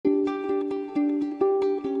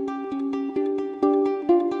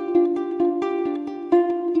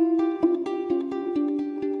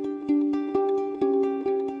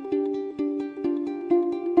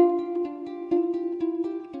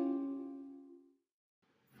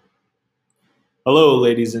Hello,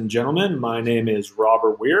 ladies and gentlemen. My name is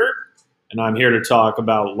Robert Weir, and I'm here to talk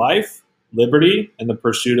about life, liberty, and the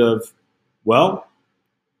pursuit of, well,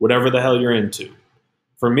 whatever the hell you're into.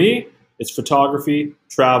 For me, it's photography,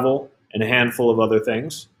 travel, and a handful of other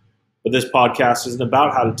things. But this podcast isn't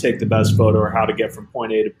about how to take the best photo or how to get from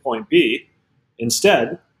point A to point B.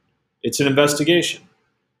 Instead, it's an investigation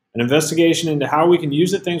into how we can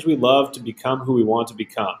use the things we love to become who we want to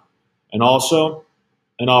become, and also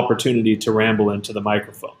an opportunity to ramble into the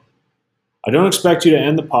microphone. I don't expect you to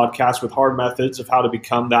end the podcast with hard methods of how to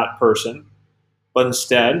become that person, but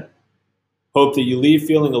instead, hope that you leave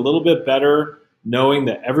feeling a little bit better knowing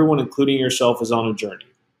that everyone, including yourself, is on a journey.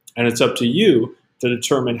 And it's up to you to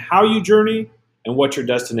determine how you journey and what your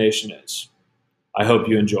destination is. I hope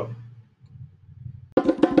you enjoy.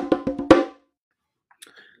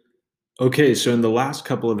 Okay, so in the last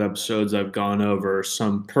couple of episodes, I've gone over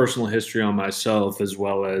some personal history on myself as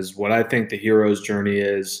well as what I think the hero's journey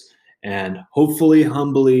is, and hopefully,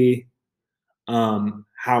 humbly,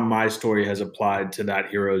 how my story has applied to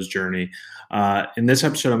that hero's journey. In this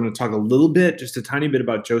episode, I'm going to talk a little bit, just a tiny bit,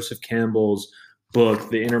 about Joseph Campbell's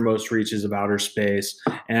book, The Innermost Reaches of Outer Space.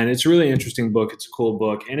 And it's a really interesting book. It's a cool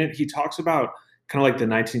book. And he talks about kind of like the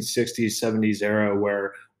 1960s, 70s era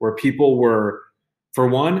where people were, for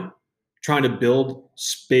one, trying to build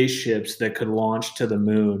spaceships that could launch to the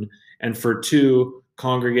moon. And for two,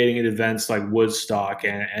 congregating at events like Woodstock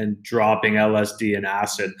and dropping LSD and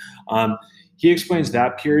acid. He explains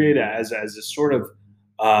that period as a sort of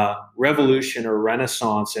revolution or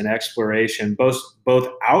renaissance in exploration, both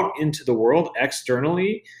out into the world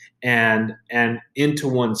externally and into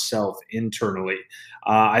oneself internally.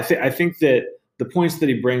 I think that the points that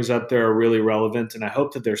he brings up there are really relevant, and I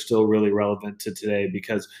hope that they're still really relevant to today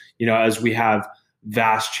because, as we have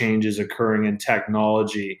vast changes occurring in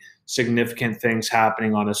technology, significant things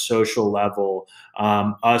happening on a social level,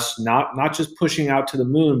 us not just pushing out to the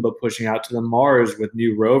moon, but pushing out to the Mars with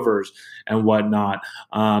new rovers and whatnot.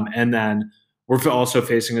 And then we're also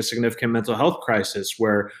facing a significant mental health crisis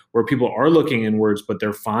where people are looking inwards, but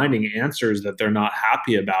they're finding answers that they're not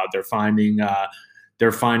happy about. They're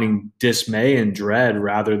finding dismay and dread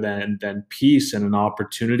rather than peace and an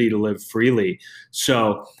opportunity to live freely.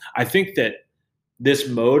 So I think that this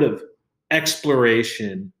mode of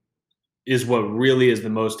exploration is what really is the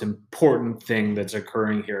most important thing that's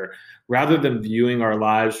occurring here. Rather than viewing our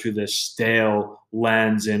lives through this stale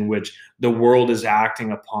lens in which the world is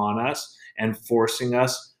acting upon us and forcing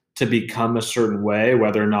us to become a certain way,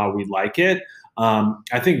 whether or not we like it,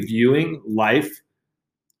 I think viewing life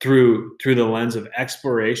through the lens of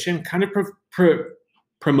exploration kind of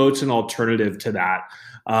promotes an alternative to that.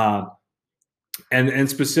 Uh, and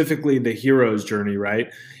specifically the hero's journey, right?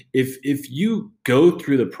 If you go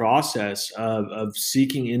through the process of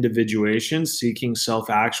seeking individuation, seeking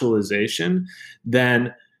self-actualization,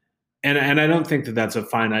 then and I don't think that that's a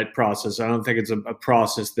finite process. I don't think it's a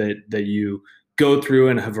process that you go through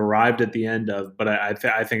and have arrived at the end of, but I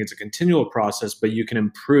think it's a continual process, but you can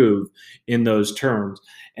improve in those terms.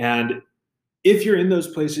 And if you're in those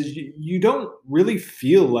places, you don't really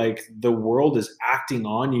feel like the world is acting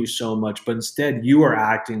on you so much, but instead you are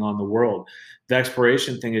acting on the world. The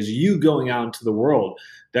exploration thing is you going out into the world.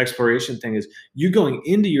 The exploration thing is you going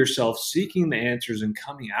into yourself, seeking the answers and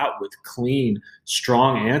coming out with clean,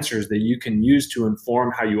 strong answers that you can use to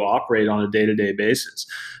inform how you operate on a day-to-day basis.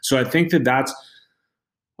 So I think that that's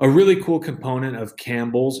a really cool component of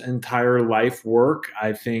Campbell's entire life work.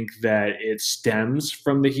 I think that it stems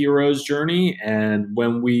from the hero's journey. And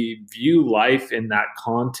when we view life in that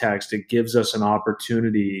context, it gives us an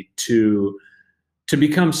opportunity to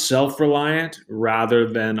become self-reliant rather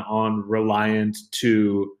than on reliant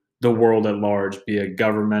to the world at large, be it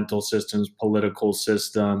governmental systems, political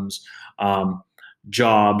systems,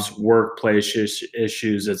 jobs, workplace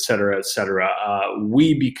issues, et cetera, et cetera.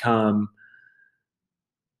 We become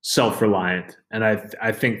self-reliant, and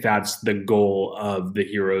I think that's the goal of the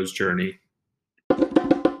hero's journey.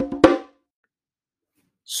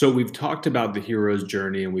 So we've talked about the hero's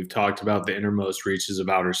journey and we've talked about the innermost reaches of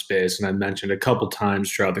outer space, and I mentioned a couple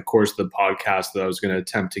times throughout the course of the podcast that I was going to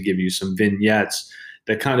attempt to give you some vignettes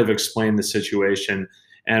that kind of explain the situation.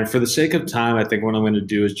 And for the sake of time, I think what I'm going to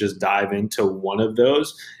do is just dive into one of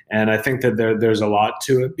those. And I think that there's a lot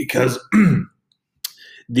to it because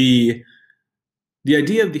the the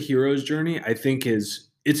idea of the hero's journey, I think, is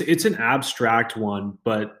it's an abstract one,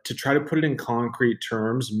 but to try to put it in concrete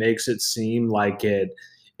terms makes it seem like it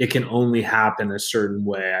can only happen a certain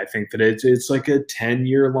way. I think that it's like a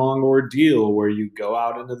 10-year long ordeal where you go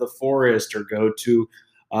out into the forest or go to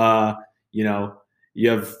uh, you know You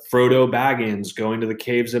have Frodo Baggins going to the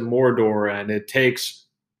caves at Mordor, and it takes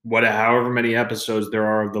however many episodes there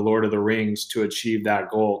are of the Lord of the Rings to achieve that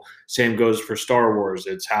goal. Same goes for Star Wars.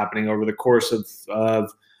 It's happening over the course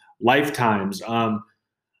of lifetimes.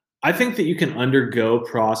 I think that you can undergo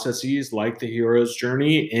processes like the hero's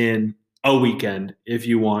journey in a weekend if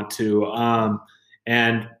you want to.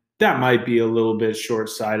 And that might be a little bit short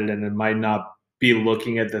sighted and it might not be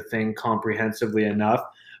looking at the thing comprehensively enough.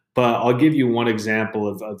 But I'll give you one example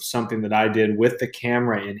of something that I did with the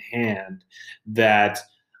camera in hand that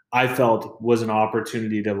I felt was an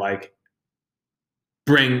opportunity to like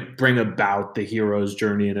bring about the hero's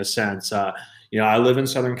journey in a sense. I live in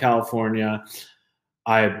Southern California.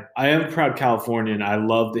 I am a proud Californian. I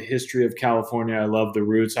love the history of California. I love the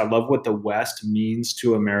roots. I love what the West means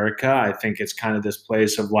to America. I think it's kind of this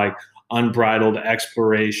place of like unbridled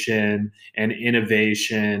exploration and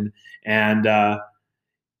innovation, and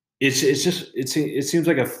it seems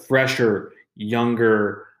like a fresher,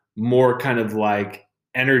 younger, more kind of like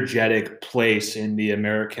energetic place in the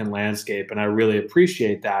American landscape, and I really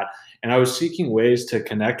appreciate that. And I was seeking ways to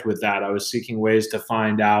connect with that. I was seeking ways to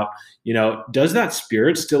find out, does that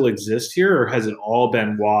spirit still exist here, or has it all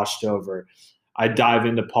been washed over? I dive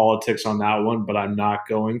into politics on that one, but I'm not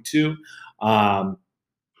going to. Um,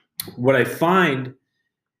 what I find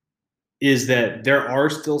is that there are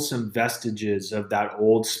still some vestiges of that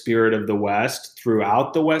old spirit of the West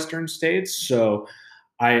throughout the Western states. So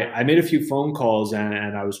I made a few phone calls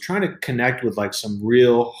and I was trying to connect with like some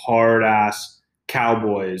real hard ass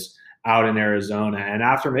cowboys out in Arizona. And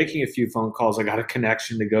after making a few phone calls, I got a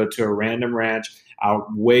connection to go to a random ranch out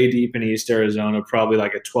way deep in East Arizona, probably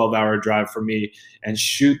like a 12-hour drive for me, and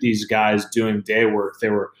shoot these guys doing day work.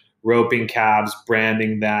 They were roping calves,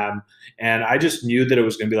 branding them. And I just knew that it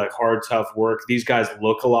was going to be like hard, tough work. These guys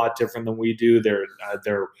look a lot different than we do.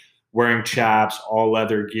 They're wearing chaps, all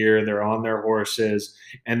leather gear. They're on their horses,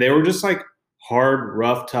 and they were just like hard,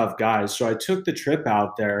 rough, tough guys. So I took the trip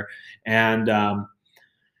out there and,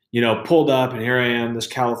 pulled up, and here I am, this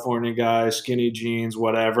California guy, skinny jeans,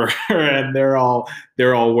 whatever, and they're all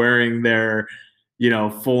wearing their,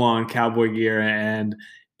 full on cowboy gear, and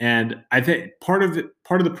I think part of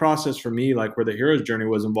the process for me, like where the hero's journey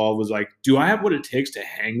was involved, was like, do I have what it takes to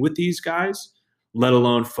hang with these guys, let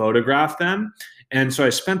alone photograph them? And so I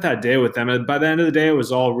spent that day with them, and by the end of the day, it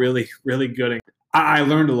was all really, really good. I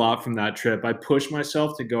learned a lot from that trip. I pushed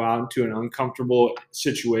myself to go out into an uncomfortable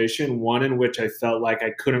situation, one in which I felt like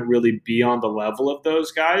I couldn't really be on the level of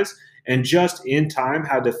those guys, and just in time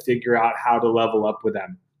had to figure out how to level up with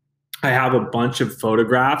them. I have a bunch of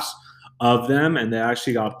photographs of them, and they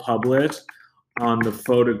actually got published on the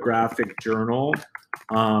Photographic Journal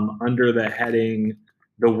under the heading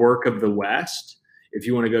 "The Work of the West." If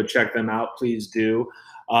you want to go check them out, please do.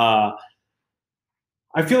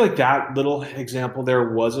 I feel like that little example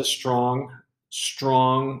there was a strong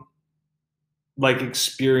like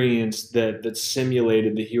experience that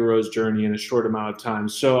simulated the hero's journey in a short amount of time.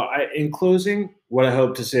 So in closing, what I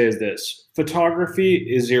hope to say is this: photography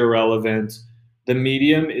is irrelevant. The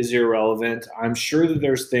medium is irrelevant. I'm sure that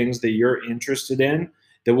there's things that you're interested in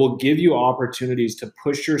that will give you opportunities to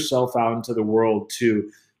push yourself out into the world,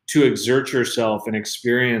 to exert yourself and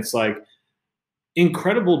experience like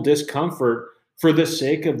incredible discomfort for the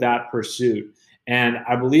sake of that pursuit. And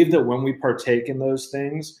I believe that when we partake in those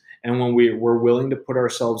things and when we're willing to put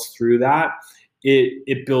ourselves through that,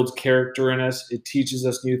 it builds character in us. It teaches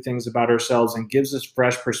us new things about ourselves and gives us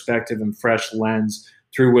fresh perspective and fresh lens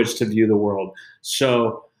through which to view the world.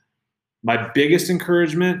 So my biggest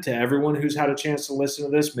encouragement to everyone who's had a chance to listen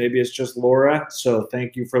to this, maybe it's just Laura, so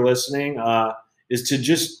thank you for listening, is to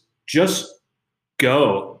just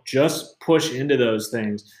go, just push into those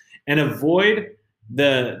things and avoid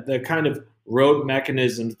the kind of rote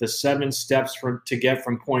mechanisms, the 7 steps to get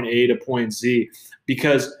from point A to point Z,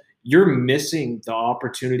 because you're missing the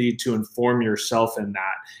opportunity to inform yourself in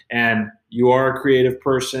that. And you are a creative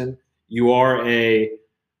person, you are a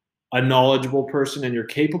knowledgeable person, and you're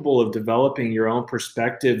capable of developing your own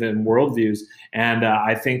perspective and worldviews. And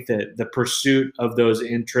I think that the pursuit of those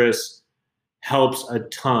interests helps a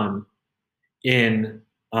ton in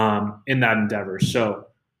that endeavor. So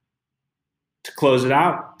to close it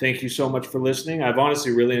out, thank you so much for listening. I've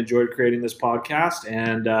honestly really enjoyed creating this podcast,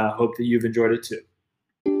 and hope that you've enjoyed it too.